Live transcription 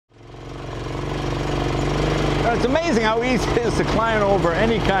But it's amazing how easy it is to climb over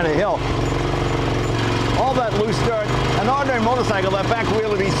any kind of hill. All that loose dirt, an ordinary motorcycle, that back wheel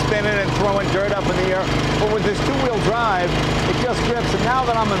would be spinning and throwing dirt up in the air. But with this two-wheel drive, it just grips. And now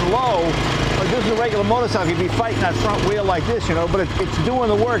that I'm in low, like this is a regular motorcycle, you'd be fighting that front wheel like this, you know, but it's doing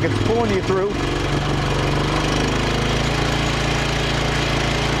the work. It's pulling you through.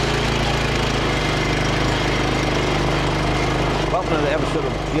 Welcome to the episode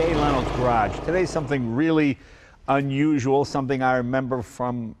of Jay Leno's Garage. Today's something really unusual, something I remember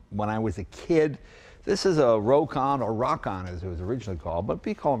from when I was a kid. This is a Rokon, or Rokon as it was originally called, but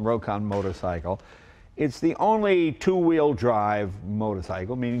we call them Rokon motorcycle. It's the only two-wheel drive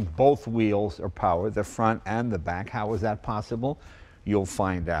motorcycle, meaning both wheels are powered, the front and the back. How is that possible? You'll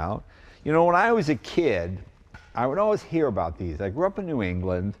find out. You know, when I was a kid, I would always hear about these. I grew up in New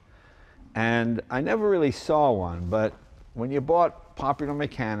England, and I never really saw one, but when you bought Popular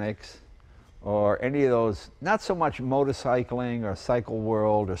Mechanics or any of those, not so much motorcycling or Cycle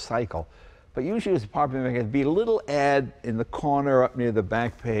World or Cycle, but usually it was Popular Mechanics, it'd be a little ad in the corner up near the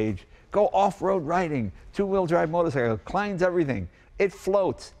back page. Go off-road riding, two-wheel drive motorcycle, climbs everything. It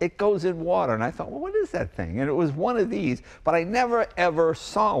floats, it goes in water. And I thought, well, what is that thing? And it was one of these, but I never ever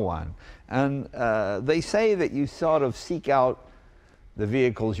saw one. And they say that you sort of seek out the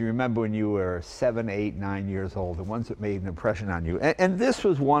vehicles you remember when you were 7, 8, 9 years old, the ones that made an impression on you. And this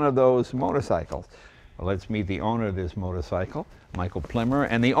was one of those motorcycles. Well, let's meet the owner of this motorcycle, Michael Plimmer,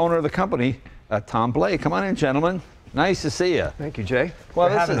 and the owner of the company, Tom Blake. Come on in, gentlemen. Nice to see you. Thank you, Jay. Well,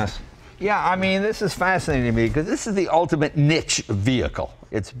 for having us. Yeah, I mean, this is fascinating to me because this is the ultimate niche vehicle.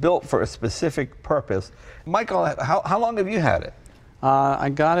 It's built for a specific purpose. Michael, how long have you had it? I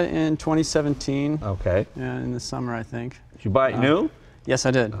got it in 2017. Okay. In the summer, I think. Did you buy it new? Yes,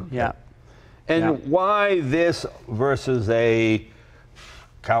 I did. Okay. Yeah. And why this versus a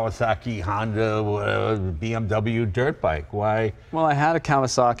Kawasaki, Honda, whatever, BMW dirt bike? Why? Well, I had a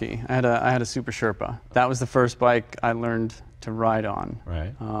Kawasaki. I had a Super Sherpa. That was the first bike I learned to ride on.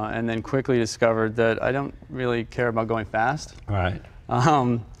 Right. And then quickly discovered that I don't really care about going fast. Right.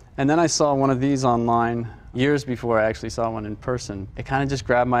 And then I saw one of these online years before I actually saw one in person. It kind of just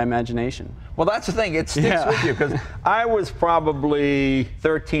grabbed my imagination. Well, that's the thing. It sticks with you because I was probably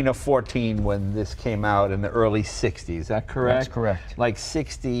 13 or 14 when this came out in the early 60s. Is that correct? That's correct. Like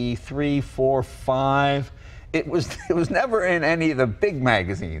 63, 4, 5. It was never in any of the big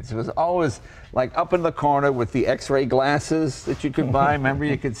magazines. It was always like up in the corner with the X-ray glasses that you could buy. Remember,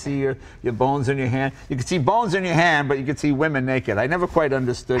 you could see your bones in your hand. You could see bones in your hand, but you could see women naked. I never quite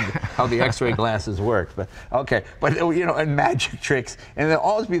understood how the X-ray glasses worked, but okay. But you know, and magic tricks, and there'll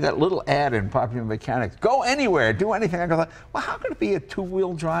always be that little ad in Popular Mechanics: go anywhere, do anything. I go, well, how could it be a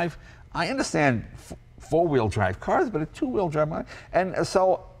two-wheel drive? I understand four-wheel drive cars, but a two-wheel drive, and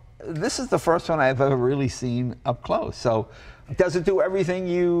so. This is the first one I've ever really seen up close. So does it do everything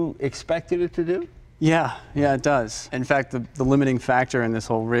you expected it to do? Yeah, it does. In fact, the limiting factor in this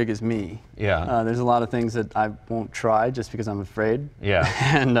whole rig is me. Yeah. There's a lot of things that I won't try just because I'm afraid. Yeah.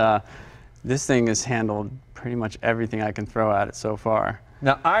 And this thing has handled pretty much everything I can throw at it so far.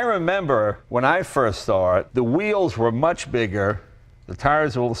 Now, I remember when I first saw it, the wheels were much bigger, the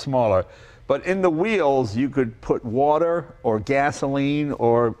tires were a little smaller. But in the wheels, you could put water or gasoline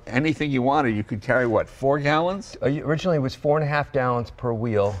or anything you wanted. You could carry, what, 4 gallons? Originally, it was 4.5 gallons per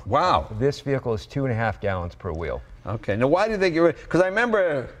wheel. Wow. This vehicle is 2.5 gallons per wheel. Okay. Now, why did they get rid? Because I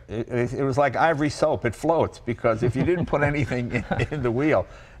remember it was like Ivory soap. It floats because if you didn't put anything in the wheel,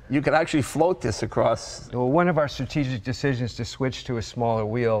 you could actually float this across. Well, one of our strategic decisions to switch to a smaller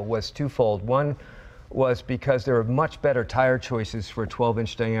wheel was twofold. One was because there are much better tire choices for a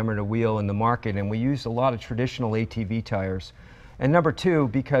 12-inch diameter wheel in the market, and we used a lot of traditional ATV tires. And number two,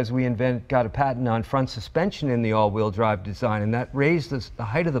 because we got a patent on front suspension in the all-wheel drive design, and that raised the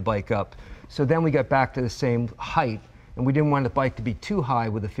height of the bike up. So then we got back to the same height, and we didn't want the bike to be too high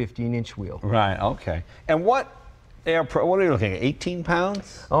with a 15-inch wheel. Right, okay. And what are you looking at, 18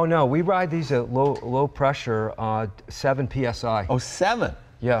 pounds? Oh no, we ride these at low pressure, 7 PSI. Oh, 7?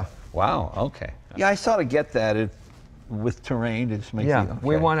 Yeah. Wow, okay. Yeah, I sort of get that with terrain. It just makes it, okay.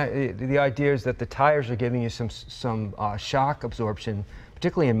 We want to. The idea is that the tires are giving you some shock absorption,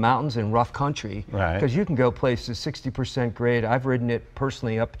 particularly in mountains and rough country. Right. Because you can go places 60% grade. I've ridden it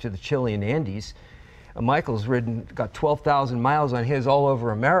personally up to the Chilean Andes. Michael's got 12,000 miles on his all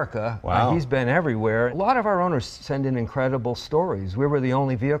over America. Wow. He's been everywhere. A lot of our owners send in incredible stories. We were the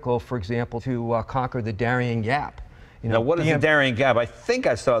only vehicle, for example, to conquer the Darien Gap. Now, what is the Darien Gap? I think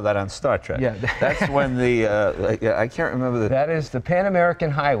I saw that on Star Trek. Yeah. That's when the, I can't remember the... That is the Pan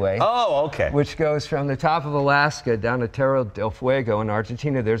American Highway. Oh, okay. Which goes from the top of Alaska down to Terra del Fuego in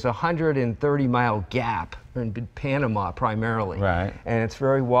Argentina. There's a 130-mile gap in Panama primarily. Right. And it's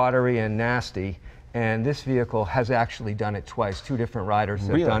very watery and nasty. And this vehicle has actually done it twice. Two different riders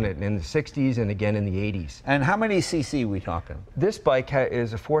have done it in the 60s and again in the 80s. And how many cc are we talking? This bike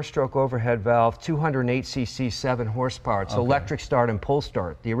is a 4-stroke overhead valve, 208 cc, 7 horsepower. It's electric start and pull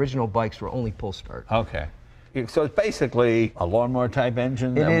start. The original bikes were only pull start. Okay. So it's basically a lawnmower type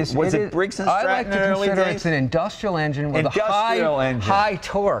engine? It is. Was it Briggs & Stratton? I like to consider it's an industrial engine with high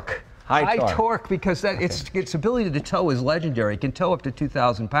torque. High torque because its ability to tow is legendary. It can tow up to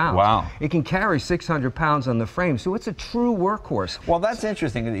 2,000 pounds. Wow. It can carry 600 pounds on the frame, so it's a true workhorse. Well, that's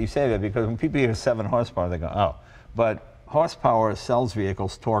interesting that you say that because when people hear 7 horsepower, they go, oh. But horsepower sells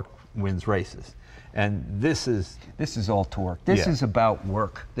vehicles, torque wins races. And this is all torque. This is about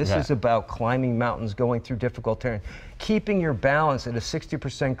work. This is about climbing mountains, going through difficult terrain, keeping your balance at a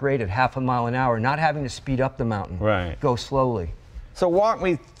 60% grade at half a mile an hour, not having to speed up the mountain. Right. Go slowly. So walk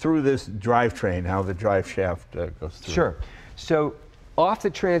me through this drivetrain, how the drive shaft goes through. Sure. So off the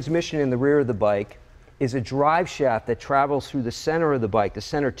transmission in the rear of the bike is a drive shaft that travels through the center of the bike, the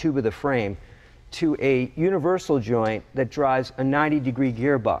center tube of the frame, to a universal joint that drives a 90-degree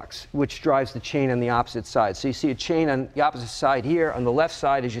gearbox, which drives the chain on the opposite side. So you see a chain on the opposite side here, on the left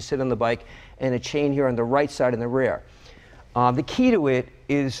side as you sit on the bike, and a chain here on the right side in the rear. The key to it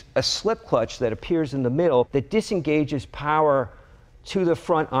is a slip clutch that appears in the middle that disengages power to the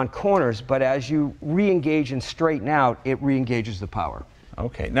front on corners, but as you re-engage and straighten out, it re-engages the power.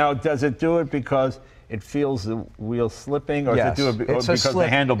 Okay. Now, does it do it because it feels the wheel slipping, or does it do it because the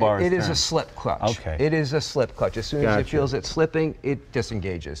handlebars It is a slip clutch. Okay. It is a slip clutch. As soon as it feels it slipping, it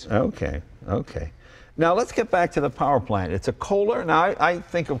disengages. Okay. Okay. Now, let's get back to the power plant. It's a Kohler. Now, I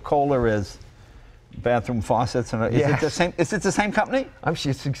think of Kohler as bathroom faucets. And is it the same? Is it the same company? It's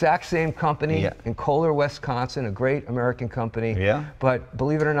the exact same company in Kohler, Wisconsin, a great American company. Yeah. But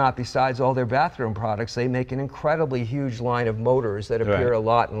believe it or not, besides all their bathroom products, they make an incredibly huge line of motors that appear a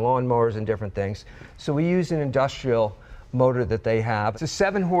lot in lawnmowers and different things. So we use an industrial motor that they have. It's a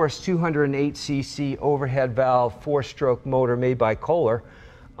 7-horse, 208 cc overhead valve, 4-stroke motor made by Kohler.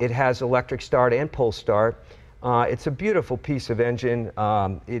 It has electric start and pull start. It's a beautiful piece of engine.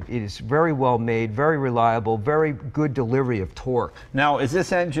 It is very well made, very reliable, very good delivery of torque. Now, is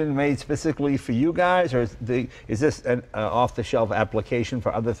this engine made specifically for you guys, or is this an off-the-shelf application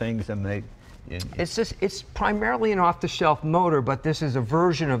for other things? And it's primarily an off-the-shelf motor, but this is a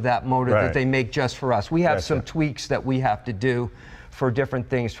version of that motor that they make just for us. We have some tweaks that we have to do for different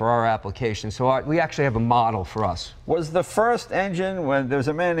things for our application. So we actually have a model for us. Was the first engine, when there's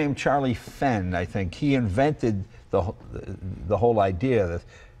a man named Charlie Fenn, I think, he invented the whole idea of this.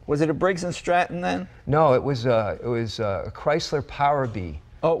 Was it a Briggs & Stratton then? No, it was a Chrysler Power B.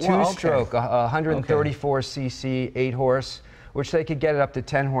 Oh, wow, 2-stroke, 134 cc, 8 horse, which they could get it up to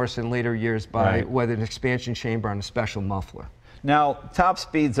 10 horse in later years by with an expansion chamber on a special muffler. Now, top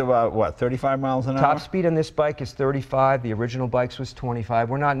speed's about, what, 35 miles an hour? Top speed on this bike is 35. The original bikes was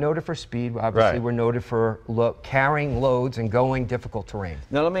 25. We're not noted for speed. Obviously, we're noted for carrying loads and going difficult terrain.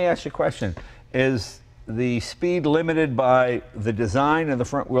 Now, let me ask you a question. Is the speed limited by the design of the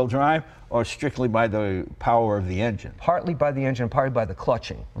front-wheel drive, or strictly by the power of the engine? Partly by the engine, partly by the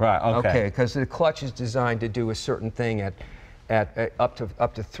clutching. Right, okay. Because the clutch is designed to do a certain thing at up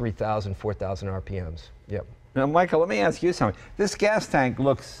to 3,000, 4,000 RPMs. Yep. Now, Michael, let me ask you something. This gas tank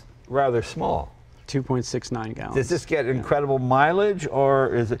looks rather small. 2.69 gallons. Does this get incredible mileage,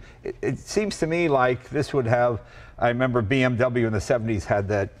 or is it? It seems to me like this would have. I remember BMW in the '70s had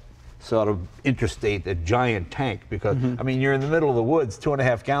that sort of interstate, a giant tank, because I mean, you're in the middle of the woods.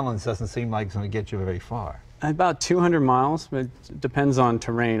 2.5 gallons doesn't seem like it's going to get you very far. About 200 miles, but it depends on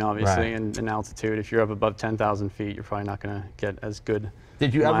terrain, obviously, and altitude. If you're up above 10,000 feet, you're probably not going to get as good.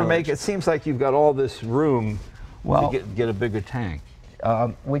 Did you ever make it? Seems like you've got all this room to get a bigger tank.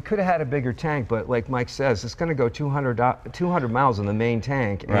 We could have had a bigger tank, but like Mike says, it's going to go 200 miles in the main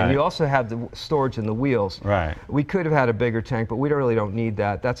tank, and you also have the storage in the wheels. Right. We could have had a bigger tank, but we really don't need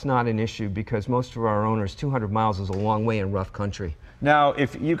that. That's not an issue because most of our owners, 200 miles is a long way in rough country. Now,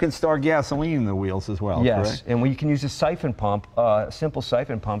 if you can store gasoline in the wheels as well, correct? And we can use a siphon pump, a simple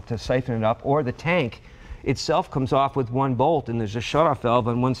siphon pump to siphon it up, or the tank itself comes off with one bolt, and there's a shutoff valve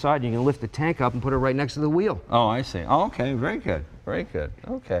on one side. You can lift the tank up and put it right next to the wheel. Oh, I see. Oh, okay, very good, very good.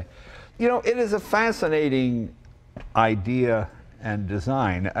 Okay. You know, it is a fascinating idea and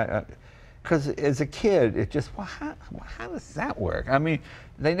design. because as a kid, it just, well, how does that work? I mean,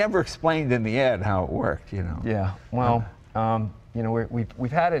 they never explained in the ad how it worked, you know. Yeah, well, you know,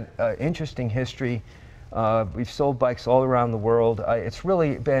 we've had an interesting history. We've sold bikes all around the world. It's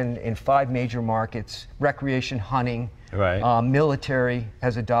really been in 5 major markets: recreation, hunting, right. Military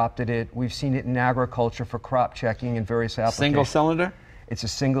has adopted it. We've seen it in agriculture for crop checking and various applications. Single cylinder? It's a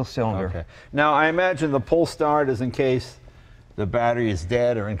single cylinder. Okay. Now, I imagine the pull start is in case the battery is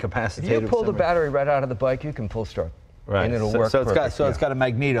dead or incapacitated. If you pull the battery right out of the bike, you can pull start. Right. And it'll work. So it's perfect, it's got a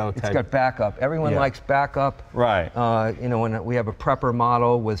magneto type. It's got backup. Everyone likes backup. Right. You know, when we have a prepper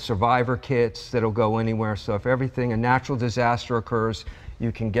model with survivor kits that'll go anywhere. So if a natural disaster occurs,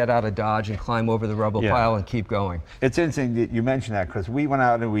 you can get out of Dodge and climb over the rubble pile and keep going. It's interesting that you mentioned that, because we went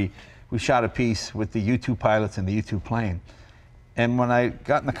out and we shot a piece with the U-2 pilots and the U-2 plane. And when I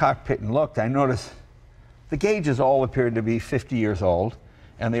got in the cockpit and looked, I noticed the gauges all appeared to be 50 years old,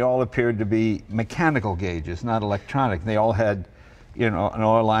 and they all appeared to be mechanical gauges, not electronic. They all had, you know, an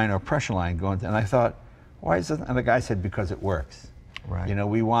oil line or pressure line going. And I thought, why is it? And the guy said, because it works. Right. You know,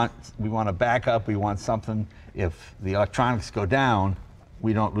 we want a backup. We want something. If the electronics go down,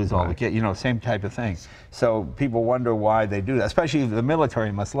 we don't lose all the kit. You know, same type of thing. So people wonder why they do that. Especially the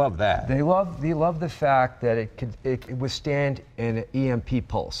military must love that. They love the fact that it could withstand an EMP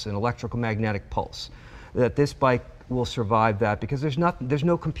pulse, an electrical magnetic pulse. That this bike will survive that, because there's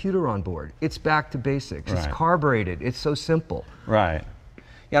no computer on board. It's back to basics. It's carbureted. It's so simple. Right.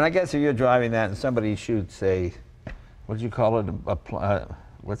 Yeah, and I guess if you're driving that and somebody shoots a, what did you call it?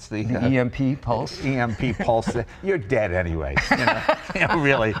 What's the EMP pulse? EMP pulse. You're dead anyway. You know,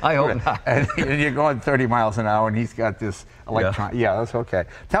 really. I hope not. And you're going 30 miles an hour, and he's got this electron. Yeah, that's okay.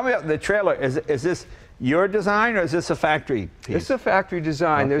 Tell me about the trailer. Is this your design, or is this a factory piece? It's a factory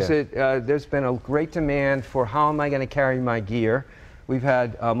design. Okay. There's been a great demand for how am I going to carry my gear. We've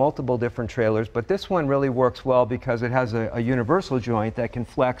had multiple different trailers, but this one really works well because it has a universal joint that can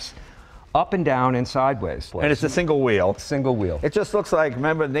flex up and down and sideways. And it's a single wheel. Single wheel. It just looks like,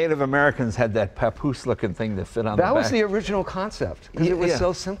 remember, Native Americans had that papoose-looking thing that fit on the back. That was the original concept, because it was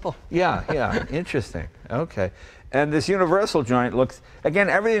so simple. Yeah, interesting. Okay. And this universal joint looks, again,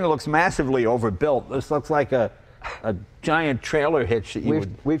 everything looks massively overbuilt. This looks like a giant trailer hitch that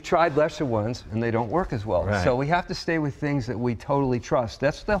We've tried lesser ones, and they don't work as well. Right. So we have to stay with things that we totally trust.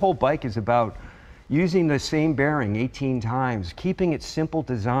 That's the whole bike is about. Using the same bearing 18 times, keeping it simple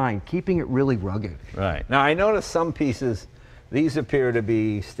design, keeping it really rugged. Right. Now, I noticed some pieces, these appear to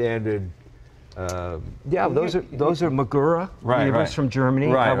be standard. Yeah, those are Magura levers from Germany.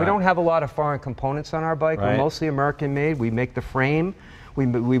 We don't have a lot of foreign components on our bike. We're mostly American made. We make the frame.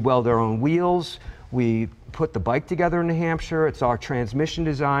 We weld our own wheels. We put the bike together in New Hampshire. It's our transmission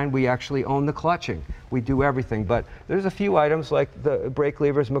design. We actually own the clutching. We do everything. But there's a few items like the brake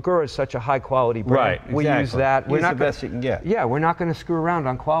levers. Magura is such a high quality brand. Right, exactly. We use that. Use the best you can get. Yeah, we're not going to screw around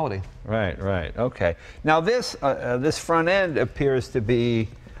on quality. Right, okay. Now this front end appears to be,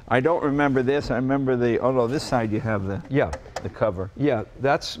 I don't remember this. I remember oh no, this side you have the cover. Yeah,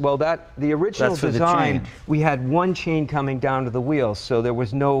 the original design, we had one chain coming down to the wheel, so there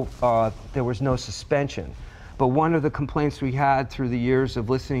was no suspension. But one of the complaints we had through the years of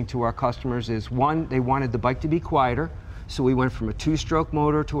listening to our customers is, one, they wanted the bike to be quieter, so we went from a 2-stroke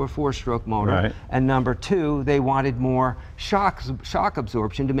motor to a 4-stroke motor. Right. And number 2, they wanted more shock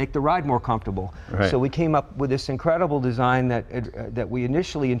absorption to make the ride more comfortable. Right. So we came up with this incredible design that we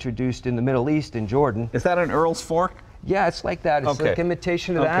initially introduced in the Middle East in Jordan. Is that an Earl's fork? Yeah, it's like that. It's like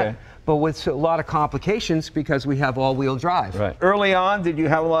imitation of that, but with a lot of complications because we have all-wheel drive. Right. Early on, did you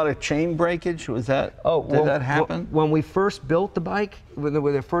have a lot of chain breakage? Was that? Did that happen? When we first built the bike, with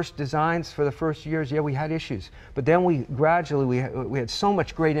the first designs for the first years, yeah, we had issues. But then we gradually we had so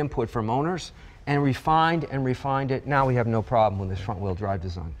much great input from owners, and refined it. Now we have no problem with this front-wheel drive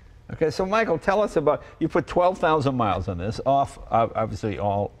design. Okay, so Michael, tell us about, you put 12,000 miles on this, obviously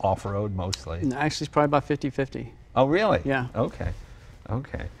all off-road mostly. Actually, it's probably about 50-50. Oh, really? Yeah. Okay.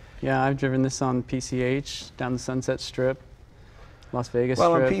 Yeah, I've driven this on PCH, down the Sunset Strip, Las Vegas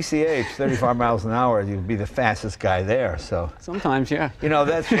Strip. Well, on PCH, 35 miles an hour, you'd be the fastest guy there, so. Sometimes, yeah. You know,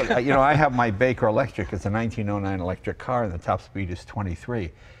 that's what, I have my Baker electric. It's a 1909 electric car, and the top speed is 23.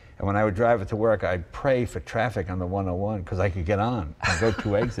 And when I would drive it to work, I'd pray for traffic on the 101 because I could get on and go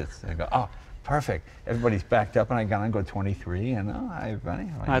 2 exits. And I go, oh, perfect. Everybody's backed up, and I got on, go 23, and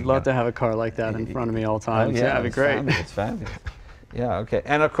I'd love to have a car like that in front of me all the time. Yeah, that'd be great. It's fabulous. Yeah, okay.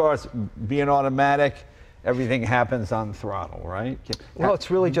 And of course, being automatic, everything happens on throttle, right? Well,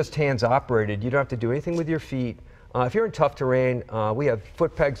 it's really just hands operated. You don't have to do anything with your feet. If you're in tough terrain, we have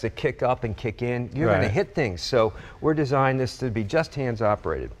foot pegs that kick up and kick in. You're going to hit things. So we're designing this to be just hands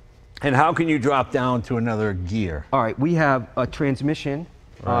operated. And how can you drop down to another gear? All right, we have a transmission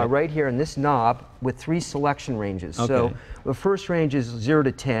right here in this knob with 3 selection ranges. Okay. So the first range is 0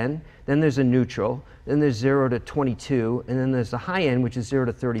 to 10, then there's a neutral, then there's 0 to 22, and then there's the high end, which is 0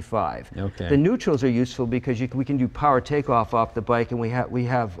 to 35. Okay. The neutrals are useful because we can do power takeoff off the bike, and we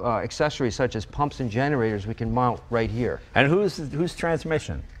have accessories such as pumps and generators we can mount right here. And whose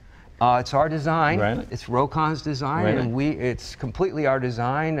transmission? It's our design. Really? It's Rokon's design, Really? and it's completely our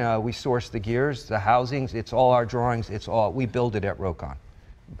design. We source the gears, the housings. It's all our drawings. We build it at Rokon.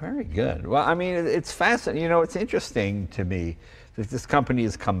 Very good. Well, I mean, it's fascinating. You know, it's interesting to me that this company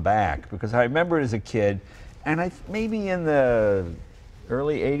has come back, because I remember as a kid, and maybe in the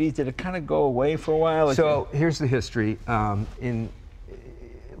early 80s, did it kind of go away for a while? So here's the history.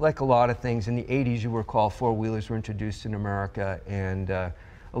 Like a lot of things, in the 80s, you recall, four-wheelers were introduced in America, and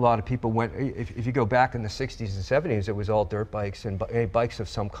a lot of people went, if you go back in the 60s and 70s, it was all dirt bikes and bikes of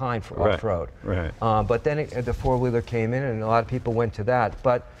some kind for off-road. Right. But then the four-wheeler came in, and a lot of people went to that.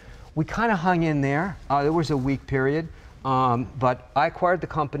 But we kind of hung in there. There was a weak period. But I acquired the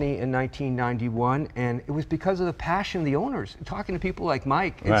company in 1991, and it was because of the passion of the owners. Talking to people like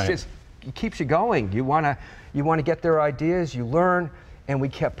Mike, it's just, it keeps you going. You want to get their ideas, you learn, and we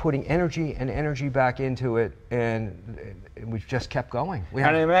kept putting energy back into it, and we've just kept going. And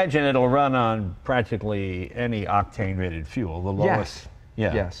I imagine it'll run on practically any octane-rated fuel, the lowest.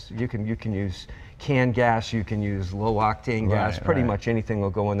 Yes. Yes. You can use canned gas, you can use low octane gas, pretty much anything will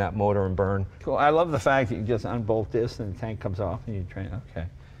go in that motor and burn. Cool. I love the fact that you just unbolt this and the tank comes off and you train. Okay.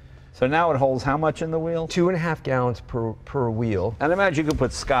 So now it holds how much in the wheel? 2.5 gallons per wheel. And I imagine you could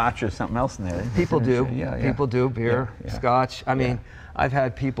put scotch or something else in there. People do. People do. Beer, scotch. I mean, I've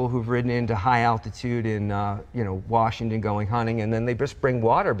had people who've ridden into high altitude in Washington going hunting, and then they just bring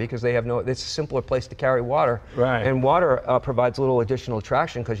water because they have it's a simpler place to carry water. Right. And water provides a little additional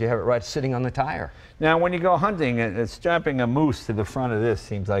traction because you have it right sitting on the tire. Now, when you go hunting, strapping a moose to the front of this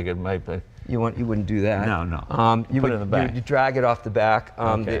seems like it might be. You wouldn't do that. No. You put it in the back. You drag it off the back.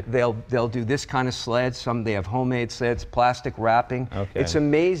 Okay. They'll do this kind of sleds. They have homemade sleds, plastic wrapping. Okay. It's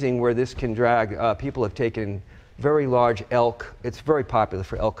amazing where this can drag. People have taken very large elk. It's very popular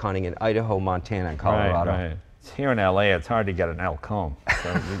for elk hunting in Idaho, Montana, and Colorado. Right. Here in LA, it's hard to get an elk home.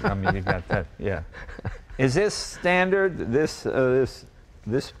 So, I mean, you've got that. Yeah. Is this standard? This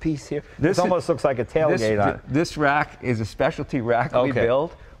piece here? This almost looks like a tailgate on it. This rack is a specialty rack we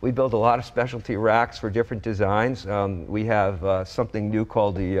build. We build a lot of specialty racks for different designs. We have something new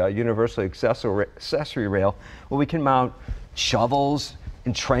called the Universal Accessory Rail, where we can mount shovels,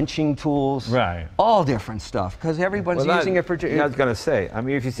 entrenching tools, all different stuff, because everyone's using it for. I was going to say, I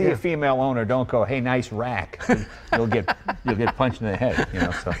mean, if you see a female owner, don't go, "Hey, nice rack." You'll get punched in the head,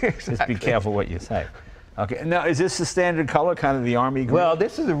 So just be careful what you say. Okay. Now, is this the standard color, kind of the Army green? Well,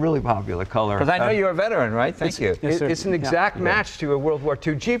 this is a really popular color. Because I know you're a veteran, right? Thank you. Yes, it's an exact match to a World War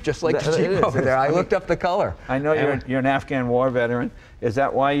II Jeep, just like the Jeep over there. I looked up the color. I know you're an Afghan war veteran. Is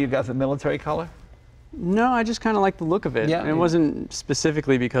that why you got the military color? No, I just kind of like the look of it. Yeah. And it wasn't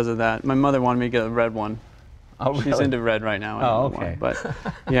specifically because of that. My mother wanted me to get a red one. Oh, really? She's into red right now. Oh, okay. But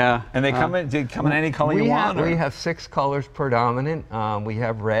yeah. And they come in any color you want? We have 6 colors predominant. We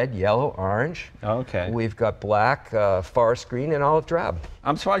have red, yellow, orange. Okay. We've got black, forest green, and olive drab.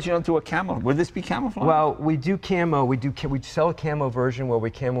 I'm surprised you don't do a camo. Would this be camouflage? Well, we do camo. We sell a camo version where we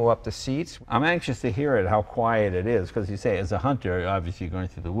camo up the seats. I'm anxious to hear it, how quiet it is, because you say as a hunter, obviously you're going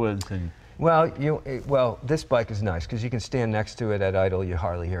through the woods and. Well, this bike is nice because you can stand next to it at idle, you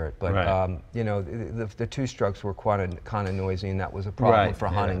hardly hear it. But the 2-strokes were kind of noisy, and that was a problem for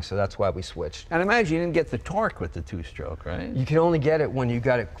hunting. So that's why we switched. And imagine you didn't get the torque with the 2-stroke, right? You can only get it when you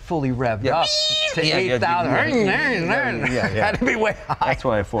got it fully revved up to 8,000. Had to be way high. That's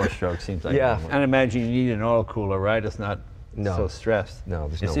why a 4-stroke seems like. Yeah. And imagine you need an oil cooler, right? It's not so stressed. No,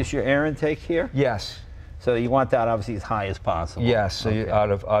 there's Is this your air intake here? Yes. So you want that obviously as high as possible. Yes, so you're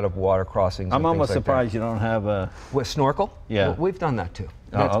out of water crossings. I'm almost surprised you don't have a. With snorkel? Yeah. Well, we've done that too.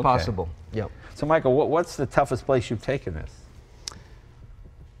 That's possible. Yep. So Michael, what's the toughest place you've taken this?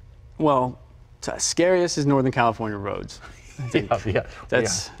 Well, scariest is Northern California roads.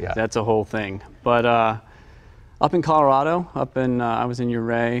 That's a whole thing. But up in Colorado, I was in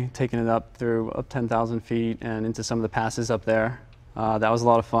Uray, taking it up 10,000 feet and into some of the passes up there. That was a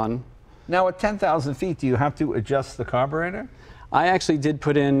lot of fun. Now at 10,000 feet, do you have to adjust the carburetor? I actually did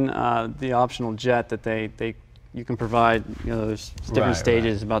put in the optional jet that you can provide. There's different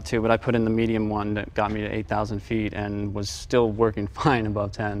stages, about 2, but I put in the medium one that got me to 8,000 feet and was still working fine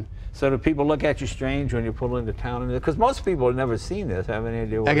above 10. So do people look at you strange when you pull into town? Because most people have never seen this, have any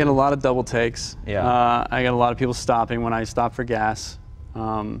idea what I get a lot of double takes. Yeah. I get a lot of people stopping when I stop for gas.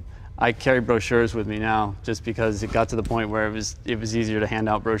 I carry brochures with me now, just because it got to the point where it was easier to hand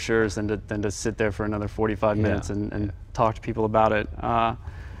out brochures than to sit there for another 45 minutes and talk to people about it.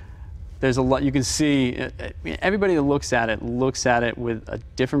 There's a lot you can see. Everybody that looks at it with a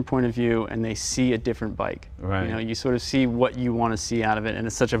different point of view, and they see a different bike. Right. You know, you sort of see what you want to see out of it, and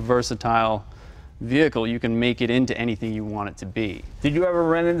it's such a versatile vehicle. You can make it into anything you want it to be. Did you ever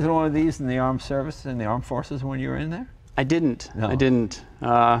run into one of these in the armed service, in the armed forces when you were in there? I didn't. No. I didn't.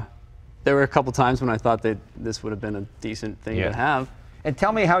 There were a couple times when I thought that this would have been a decent thing to have. And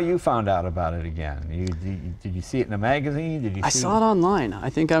tell me how you found out about it again. Did you see it in a magazine? Did you? I saw it online. I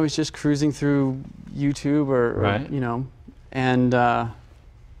think I was just cruising through YouTube or you know, and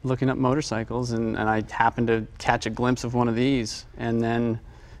looking up motorcycles, and I happened to catch a glimpse of one of these, and then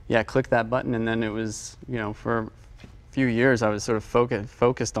click that button, and then it was, you know, for a few years I was sort of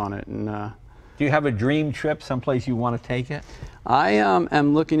focused on it. And do you have a dream trip, someplace you want to take it? I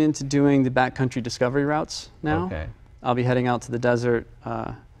am looking into doing the backcountry discovery routes now. Okay. I'll be heading out to the desert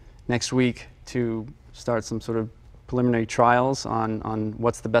next week to start some sort of preliminary trials on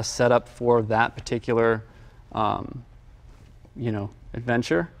what's the best setup for that particular, you know,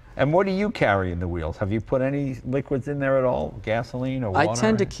 adventure. And what do you carry in the wheels? Have you put any liquids in there at all? Gasoline or water? I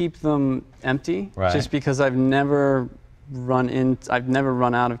tend to keep them empty, just because I've never run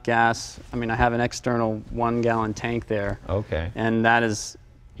out of gas. I mean, I have an external 1-gallon tank there. Okay. And that is,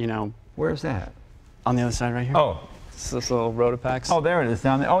 you know. Where's that? On the other side right here. Oh. It's this little Rotopacks. Oh, there it is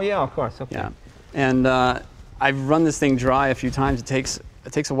down there. Oh, yeah, of course. Okay. Yeah. And I've run this thing dry a few times. It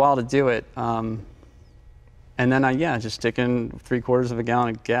takes a while to do it. And then I just stick in 3/4 of a gallon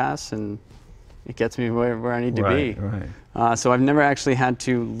of gas, and it gets me where I need to be. Right. So I've never actually had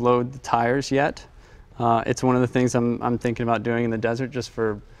to load the tires yet. It's one of the things I'm thinking about doing in the desert, just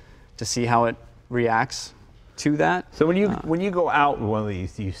to see how it reacts to that. So when you go out with one of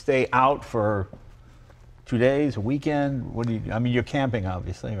these, do you stay out for 2 days, a weekend? What do you? I mean, you're camping,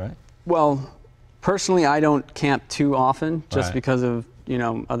 obviously, right? Well, personally, I don't camp too often, just because of, you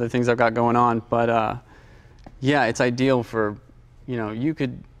know, other things I've got going on. But yeah, it's ideal for, you know, you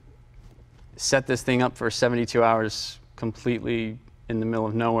could set this thing up for 72 hours completely in the middle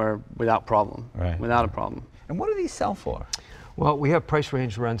of nowhere without problem. Without a problem. And what do these sell for? Well, we have price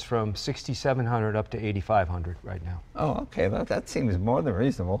range runs from $6,700 up to $8,500 right now. Oh, okay. That seems more than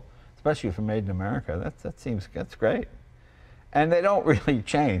reasonable, especially if you're made in America. That's great. And they don't really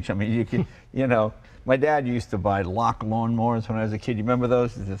change. I mean, you can, you know, my dad used to buy lock lawnmowers when I was a kid. You remember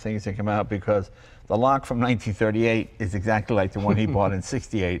those? The things that come out, because the lock from 1938 is exactly like the one he bought in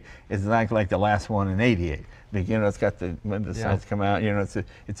 '68. It's exactly like the last one in '88. You know, it's got when the sides come out. You know,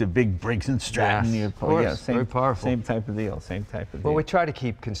 it's a big Briggs and Stratton. Yes, of course, very powerful. Same type of deal. Same type of deal. Well, we try to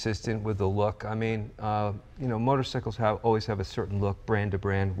keep consistent with the look. I mean, you know, motorcycles always have a certain look, brand to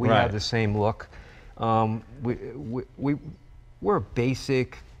brand. We have the same look. We're a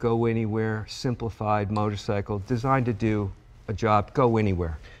basic, go anywhere, simplified motorcycle designed to do a job, go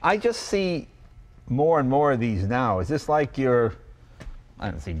anywhere. I just see more and more of these now. Is this like your, I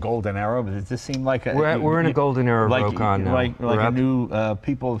don't see golden era, but does this seem like a... We're in a golden era of Rokon now. Like a new,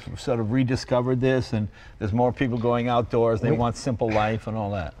 people have sort of rediscovered this, and there's more people going outdoors, they want simple life and all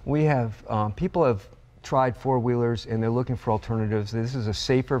that. We have, people have tried four-wheelers and they're looking for alternatives. This is a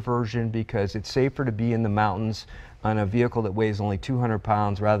safer version because it's safer to be in the mountains on a vehicle that weighs only 200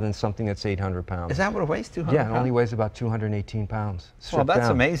 pounds rather than something that's 800 pounds. Is that what it weighs, 200 pounds? Yeah, it only weighs about 218 pounds. Well, that's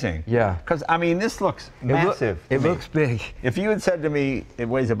amazing. Yeah. Because, I mean, this looks massive. It looks big. If you had said to me it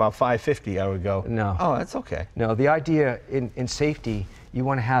weighs about 550, I would go, no. Oh, that's okay. No, the idea in safety, you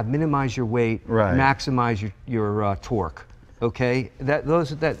want to minimize your weight, maximize your torque. Okay,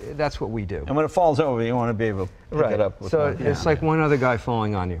 that's what we do. And when it falls over, you want to be able to pick it up. With it's like one other guy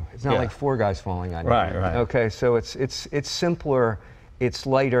falling on you. It's not like four guys falling on you. Right. Okay, so it's simpler, it's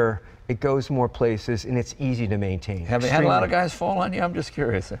lighter, it goes more places, and it's easy to maintain. Have you had a lot of guys fall on you? I'm just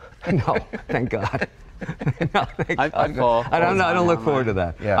curious. No, thank God. No, I fall. I don't look forward to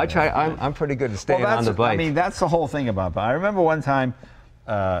that. Yeah, I try. I'm pretty good at staying on the bike. I mean, that's the whole thing about it. I remember one time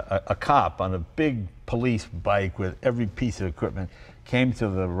a cop on a big police bike with every piece of equipment came to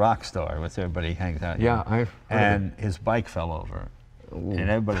the rock store, which everybody hangs out. Yeah, and his bike fell over, and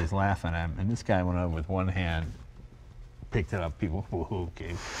everybody's laughing at him. And this guy went over with one hand, picked it up. People,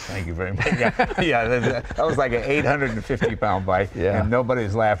 okay, thank you very much. That was like an 850-pound bike, and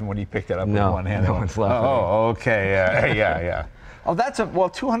nobody's laughing when he picked it up with one hand. No one's laughing. Oh, okay, yeah. Oh, well,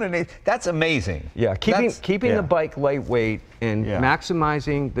 208. That's amazing. Yeah, keeping the bike lightweight and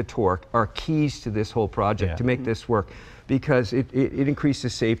maximizing the torque are keys to this whole project to make this work, because it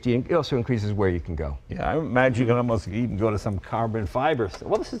increases safety and it also increases where you can go. Yeah, I imagine you can almost even go to some carbon fiber stuff.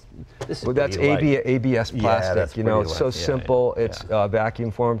 Well, this is. Well, that's ABS plastic. Yeah, that's it's so simple. It's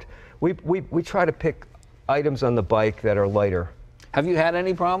vacuum formed. We try to pick items on the bike that are lighter. Have you had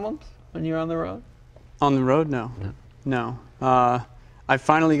any problems when you're on the road? On the road, no. I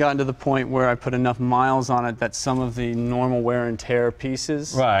finally gotten to the point where I put enough miles on it that some of the normal wear and tear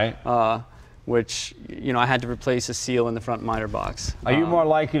pieces, which I had to replace a seal in the front miter box. Are you more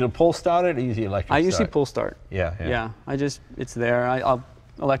likely to pull start it, or easy electric start? I usually pull start. Yeah. It's there. I'll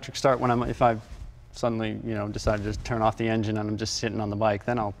electric start when if I've suddenly decided to turn off the engine and I'm just sitting on the bike,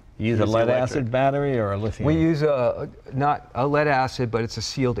 then I'll use a lead acid battery or a lithium? We use not a lead acid, but it's a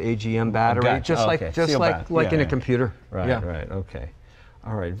sealed AGM battery, just like in a computer. Right. Okay.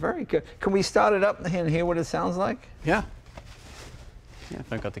 All right. Very good. Can we start it up and hear what it sounds like? Yeah. Yeah,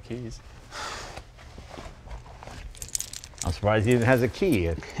 if I've got the keys. I'm surprised he even has a key.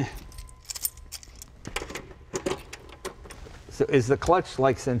 So is the clutch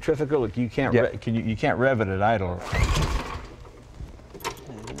like centrifugal? You can't you can't rev it at idle.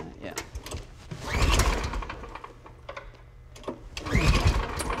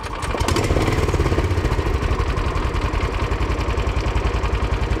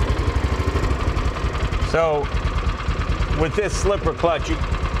 So, with this slipper clutch, you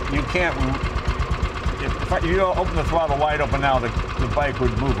can't. If you open the throttle wide open now, the bike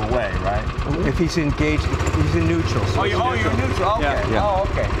would move away, right? If he's engaged, he's in neutral. So you're neutral. Okay. Yeah. Oh,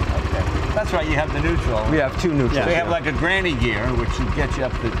 okay. That's right. You have the neutral. We have two neutrals. So you have like a granny gear, which should get you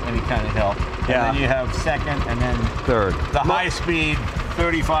up to any kind of hill. And then you have second, and then third. The high speed,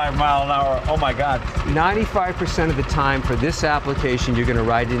 35 mile an hour. Oh my God. 95% of the time for this application, you're going to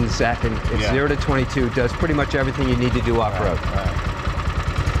ride it in second. It's 0 to 22. Does pretty much everything you need to do off road.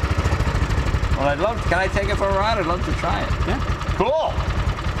 Right. Well, can I take it for a ride? I'd love to try it. Yeah. Cool.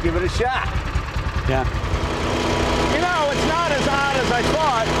 Give it a shot. Yeah. It's not as odd as I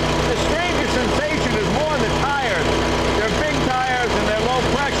thought. The strangest sensation is more the tires. They're big tires and they're low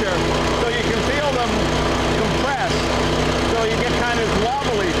pressure, so you can feel them compress. So you get kind of this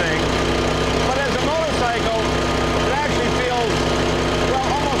wobbly thing. But as a motorcycle, it actually feels, well,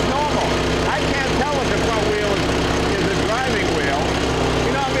 almost normal. I can't tell if the front wheel is a driving wheel. If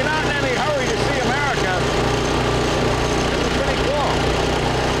you're not in any hurry to see America, this is pretty cool.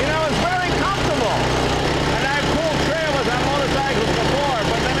 It's very comfortable. And I've pulled trailers on motorcycles before,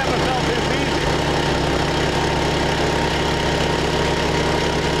 but they never felt this easy.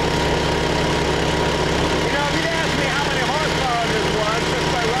 If you'd asked me how many horsepower this was just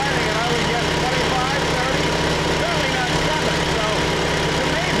by riding it, I would get 25, 30, certainly not 7. So it's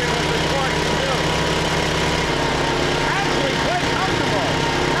amazing what this torque can do. Actually quite comfortable.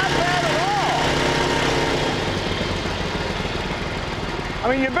 Not bad at all.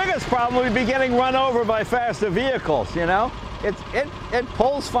 Your biggest problem would be getting run over by faster vehicles, It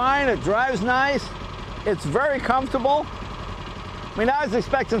pulls fine, it drives nice, it's very comfortable. I was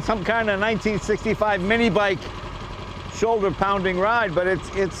expecting some kind of 1965 mini bike shoulder pounding ride, but it's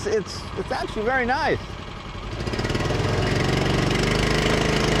actually very nice.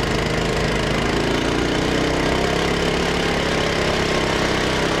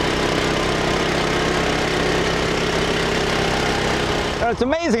 It's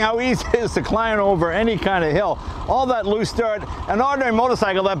amazing how easy it is to climb over any kind of hill. All that loose dirt, an ordinary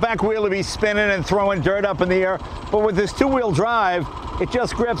motorcycle, that back wheel would be spinning and throwing dirt up in the air. But with this two-wheel drive, it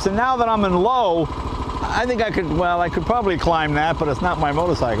just grips. And now that I'm in low, I think I could probably climb that, but it's not my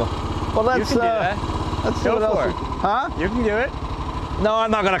motorcycle. Well, let's do that. Let's see Go what for else. it. Huh? You can do it. No, I'm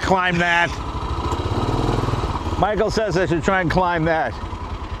not going to climb that. Michael says I should try and climb that.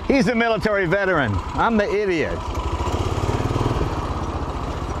 He's a military veteran. I'm the idiot.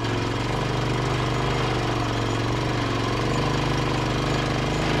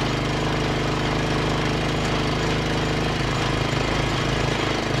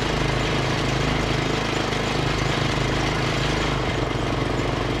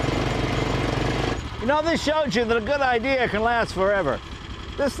 This shows you that a good idea can last forever.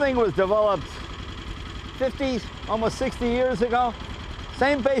 This thing was developed 50, almost 60 years ago.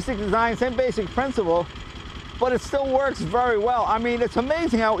 Same basic design, same basic principle, but it still works very well. It's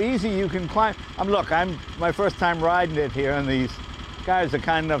amazing how easy you can climb. Look, I'm my first time riding it here, and these guys are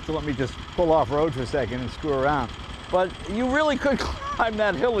kind enough to let me just pull off road for a second and screw around. But you really could climb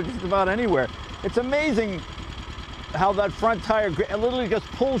that hill just about anywhere. It's amazing how that front tire literally just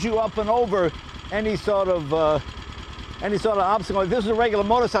pulls you up and over any sort of any sort of obstacle. If this is a regular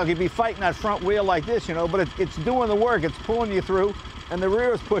motorcycle, you'd be fighting that front wheel like this, you know, but it's doing the work. It's pulling you through, and the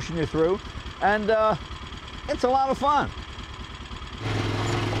rear is pushing you through, and it's a lot of fun.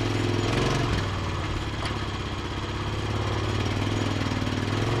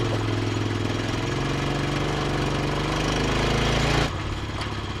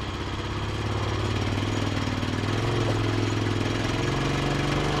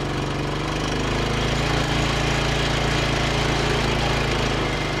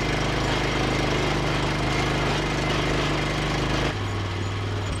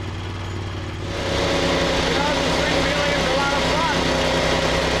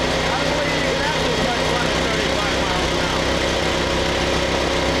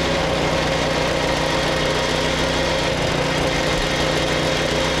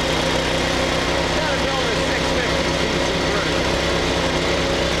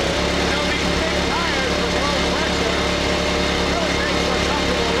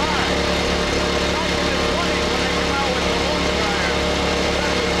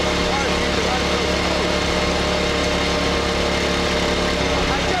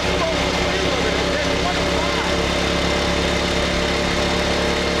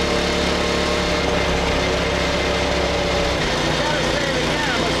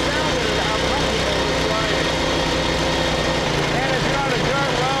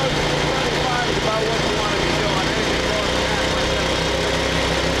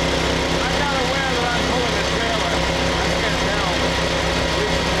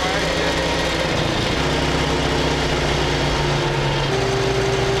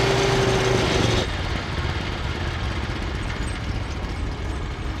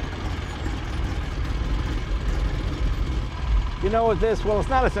 You know with this, well, it's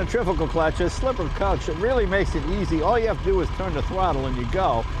not a centrifugal clutch, it's a slipper clutch. It really makes it easy. All you have to do is turn the throttle and you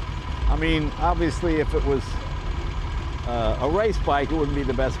go. I mean, obviously if it was a race bike, it wouldn't be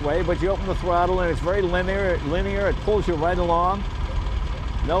the best way, but you open the throttle and it's very linear, it pulls you right along.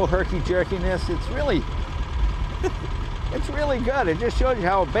 No herky-jerkiness. It's really, it's really good. It just shows you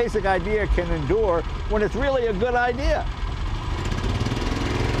how a basic idea can endure when it's really a good idea.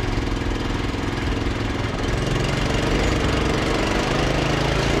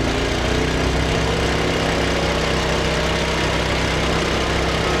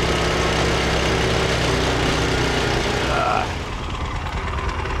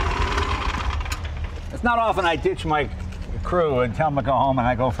 It's not often I ditch my crew and tell them to go home and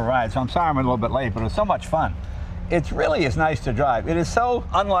I go for rides, so I'm sorry I'm a little bit late, but it was so much fun. It really is nice to drive. It is so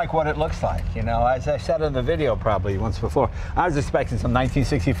unlike what it looks like, you know. As I said in the video probably once before, I was expecting some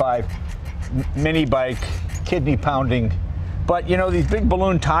 1965 mini bike, kidney pounding, but you know, these big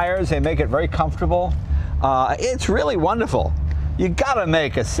balloon tires, they make it very comfortable. It's really wonderful. You gotta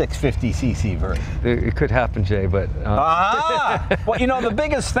make a 650cc version. It could happen, Jay, but... Well, you know, the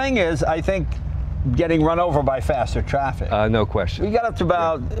biggest thing is, I think, getting run over by faster traffic. No question. We got up to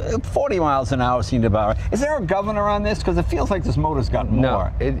about 40 miles an hour, seemed about right. Is there a governor on this? Because it feels like this motor's got more.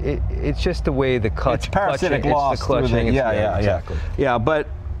 No, it's just the way the clutch. It's parasitic loss. It's the clutching. Yeah, exactly. Yeah, but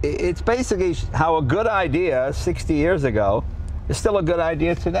it's basically how a good idea 60 years ago is still a good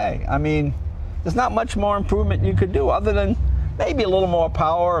idea today. I mean, there's not much more improvement you could do other than maybe a little more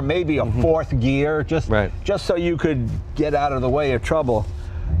power, or maybe a fourth gear, just so you could get out of the way of trouble.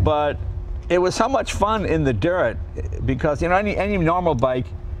 But it was so much fun in the dirt because, you know, any normal bike,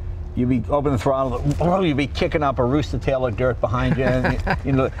 you'd be opening the throttle, you'd be kicking up a rooster tail of dirt behind you. And,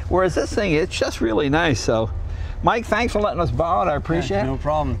 you know, whereas this thing, it's just really nice. So, Mike, thanks for letting us borrow it. I appreciate it. No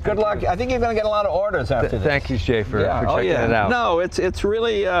problem. Good luck. I think you're going to get a lot of orders after this. Thank you, Jay, for checking it out. No, it's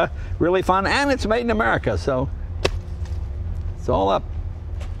really really fun, and it's made in America, so it's all up.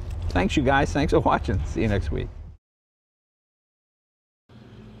 Thanks, you guys. Thanks for watching. See you next week.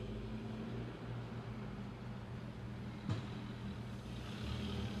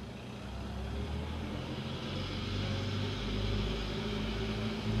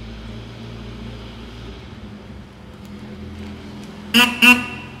 Mm-hmm.